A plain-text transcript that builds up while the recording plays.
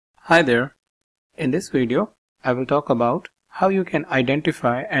Hi there. In this video, I will talk about how you can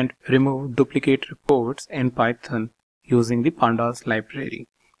identify and remove duplicate reports in Python using the Pandas library.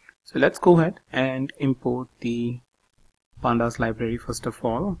 So let's go ahead and import the Pandas library first of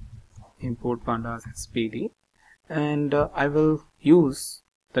all. Import pandas SPD, and I will use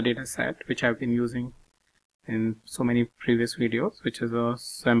the dataset which I've been using in so many previous videos, which is a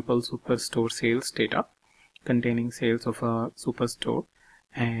sample superstore sales data containing sales of a superstore.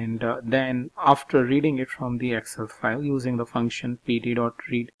 And then after reading it from the Excel file using the function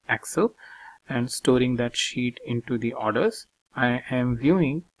pd.readExcel and storing that sheet into the orders, I am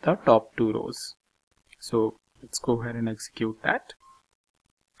viewing the top two rows. So let's go ahead and execute that.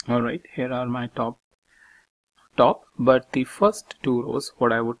 Alright, here are my top, but the first two rows,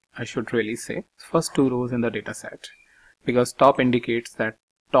 I should really say, first two rows in the data set, because top indicates that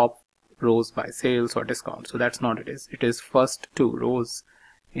top rows by sales or discount. So that's not it is first two rows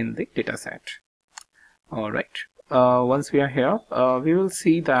in the data set. All right, once we are here, we will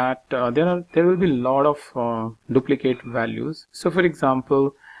see that there will be a lot of duplicate values. So for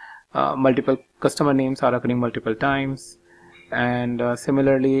example, multiple customer names are occurring multiple times, and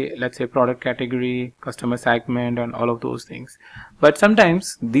similarly, let's say product category, customer segment, and all of those things. But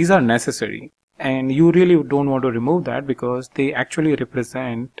sometimes these are necessary and you really don't want to remove that because they actually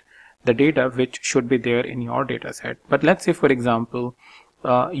represent the data which should be there in your data set. But let's say, for example,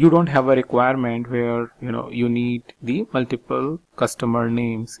 you don't have a requirement where you need the multiple customer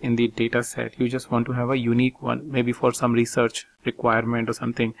names in the data set. You just want to have a unique one, maybe for some research requirement or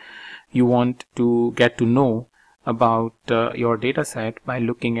something. You want to get to know about your data set by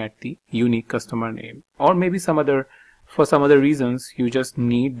looking at the unique customer name, or maybe for some other reasons you just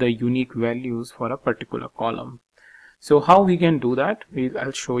need the unique values for a particular column. So how we can do that,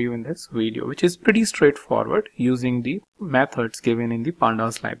 I'll show you in this video, which is pretty straightforward using the methods given in the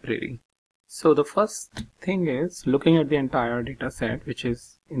Pandas library. So the first thing is looking at the entire data set, which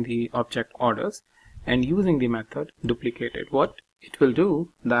is in the object orders, and using the method duplicated. What it will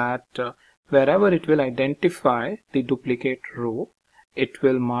do that wherever it will identify the duplicate row, it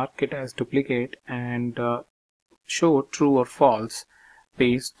will mark it as duplicate and show true or false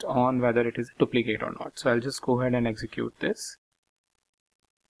based on whether it is a duplicate or not. So I'll just go ahead and execute this.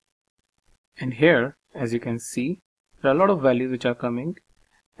 And here, as you can see, there are a lot of values which are coming,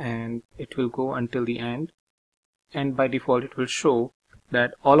 and it will go until the end. And by default, it will show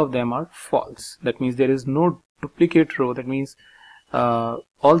that all of them are false. That means there is no duplicate row. That means all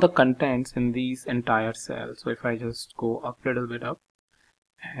the contents in these entire cells. So if I just go up a little bit up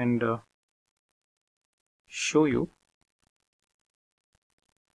and show you.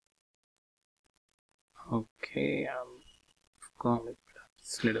 Okay, I'm going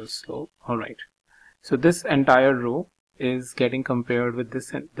a little slow. All right, so this entire row is getting compared with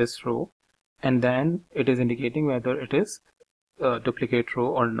this row, and then it is indicating whether it is a duplicate row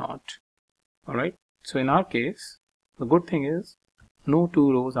or not. All right, so in our case, the good thing is no two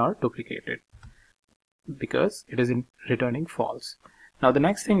rows are duplicated because it is returning false. Now the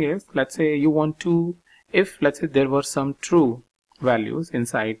next thing is, let's say you want to, let's say there were some true values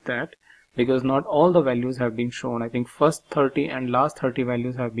inside that, because not all the values have been shown. I think first 30 and last 30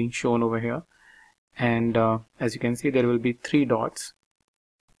 values have been shown over here, and as you can see, there will be 3 dots.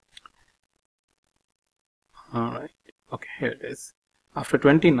 All right, okay, here it is. After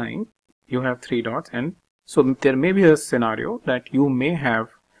 29 you have 3 dots, and so there may be a scenario that you may have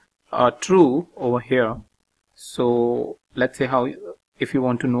a true over here. So let's say if you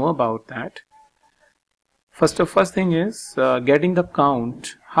want to know about that, first thing is getting the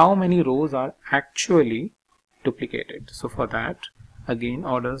count, how many rows are actually duplicated. So for that, again,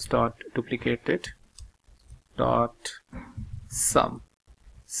 orders dot duplicated dot sum.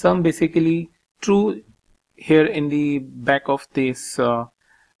 Sum basically true here in the back of this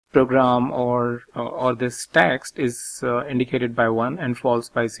program or this text is indicated by 1 and false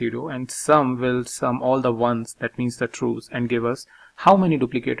by 0, and sum will sum all the ones, that means the trues, and give us how many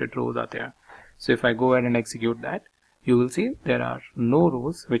duplicated rows are there. So if I go ahead and execute that, you will see there are no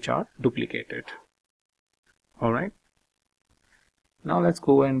rows which are duplicated. All right. Now let's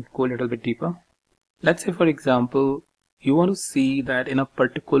go a little bit deeper. Let's say, for example, you want to see that in a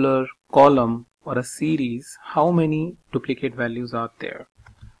particular column or a series, how many duplicate values are there.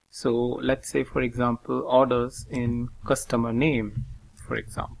 So let's say, for example, orders in customer name, for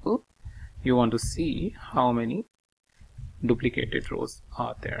example, you want to see how many duplicated rows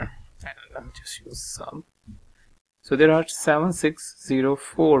are there. And I'll just use sum. So there are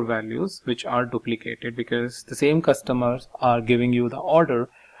 7604 values which are duplicated because the same customers are giving you the order,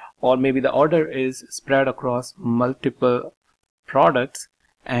 or maybe the order is spread across multiple products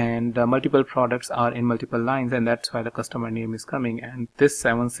and multiple products are in multiple lines, and that's why the customer name is coming, and this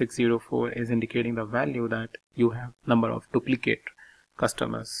 7604 is indicating the value that you have number of duplicate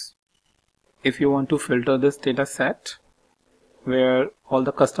customers. If you want to filter this data set where all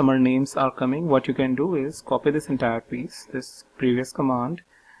the customer names are coming, what you can do is copy this entire piece, this previous command,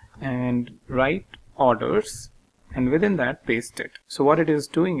 and write orders, and within that paste it. So what it is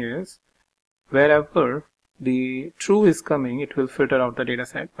doing is wherever the true is coming, it will filter out the data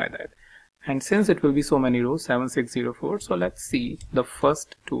set by that. And since it will be so many rows, 7604, so let's see the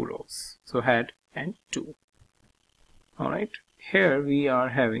first two rows. So head and 2. Alright, here we are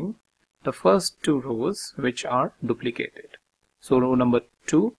having the first two rows which are duplicated. So row number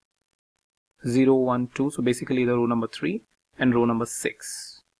 2, 0, 1, 2, so basically the row number 3 and row number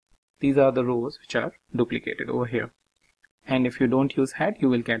 6. These are the rows which are duplicated over here. And if you don't use head, you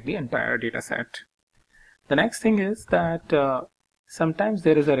will get the entire data set. The next thing is that sometimes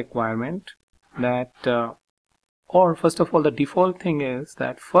there is a requirement that, or first of all, the default thing is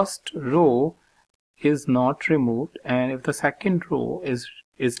that first row is not removed, and if the second row is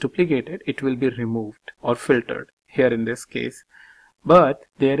duplicated, it will be removed or filtered here in this case. But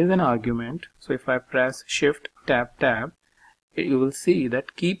there is an argument, so if I press shift tab, you will see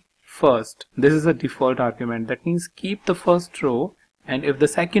that keep first. This is a default argument, that means keep the first row, and if the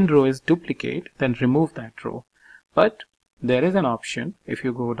second row is duplicate, then remove that row. But there is an option, if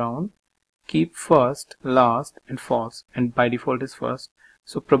you go down, keep first, last and false, and by default is first.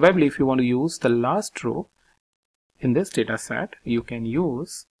 So probably if you want to use the last row in this data set, you can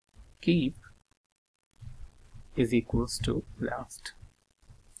use keep is equals to last.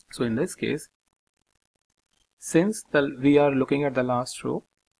 So in this case, since we are looking at the last row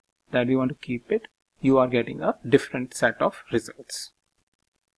that we want to keep it, you are getting a different set of results.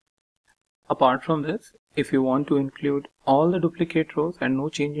 Apart from this, if you want to include all the duplicate rows and no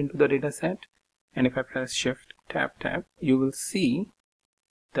change into the data set, and if I press shift tab, you will see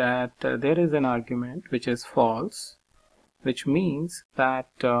that there is an argument which is false, which means that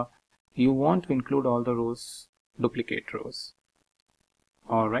you want to include all the rows, duplicate rows.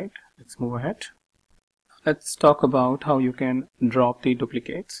 Alright, let's move ahead. Let's talk about how you can drop the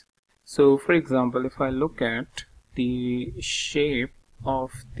duplicates. So for example, if I look at the shape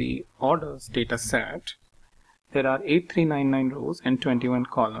of the orders data set, there are 8399 rows and 21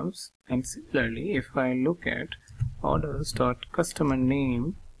 columns. And similarly, if I look at orders.customer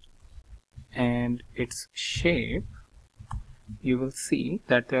name and its shape, you will see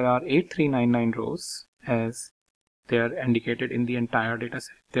that there are 8399 rows as they are indicated in the entire data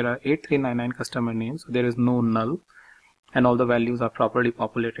set. There are 8399 customer names, so there is no null, and all the values are properly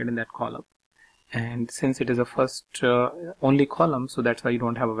populated in that column. And since it is a first only column, so that's why you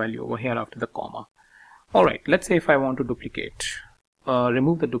don't have a value over here after the comma. Alright, let's say if I want to duplicate,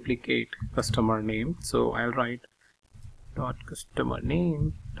 remove the duplicate customer name. So I'll write dot customer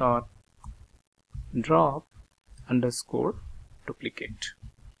name dot drop underscore duplicates.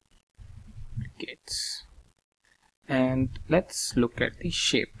 And let's look at the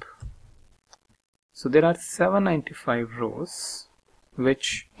shape. So there are 795 rows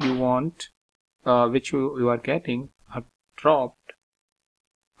which you want, which you are getting are dropped.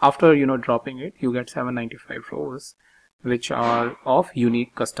 After dropping it, you get 795 rows which are of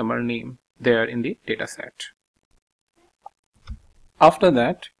unique customer name there in the data set. After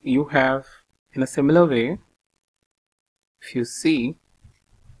that, you have, in a similar way, if you see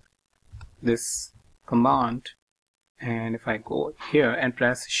this command, and if I go here and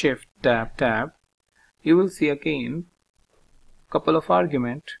press shift tab, you will see again a couple of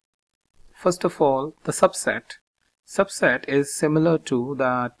arguments. First of all, the subset. Subset is similar to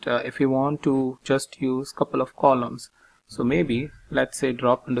that if you want to just use couple of columns. So maybe let's say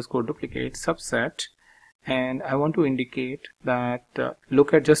drop underscore duplicate subset, and I want to indicate that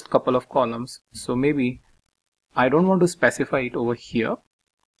look at just couple of columns. So maybe I don't want to specify it over here.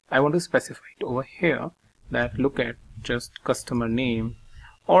 I want to specify it over here, that look at just customer name,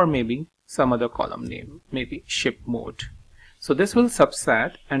 or maybe some other column name, maybe ship mode. So this will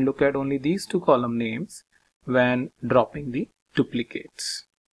subset and look at only these two column names when dropping the duplicates.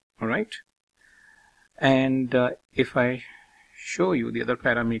 Alright, and if I show you the other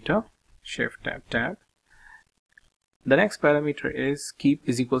parameter, shift tab, the next parameter is keep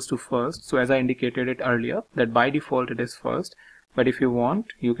is equals to first. So as I indicated it earlier, that by default it is first, but if you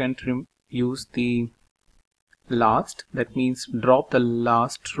want, you can use the last. That means drop the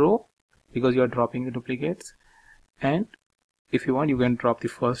last row because you are dropping the duplicates, and if you want, you can drop the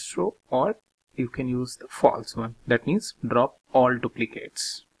first row, or you can use the false one. That means drop all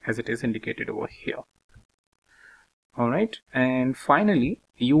duplicates as it is indicated over here. Alright, and finally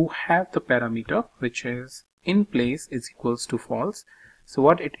you have the parameter which is in place is equals to false. So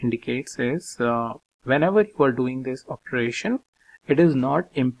what it indicates is whenever you are doing this operation, it is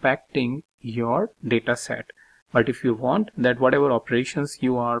not impacting your data set. But if you want that whatever operations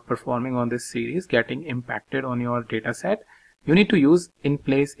you are performing on this series getting impacted on your data set, you need to use in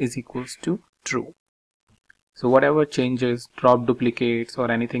place is equals to true. So whatever changes, drop duplicates or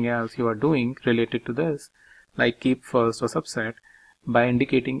anything else you are doing related to this, like keep first or subset, by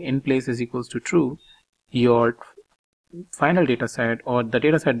indicating in place is equals to true, your final data set or the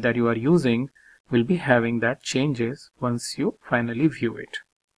data set that you are using will be having that changes once you finally view it.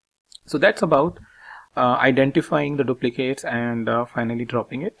 So that's about identifying the duplicates and finally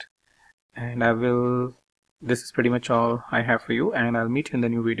dropping it. And this is pretty much all I have for you, and I'll meet you in the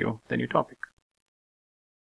new video, the new topic.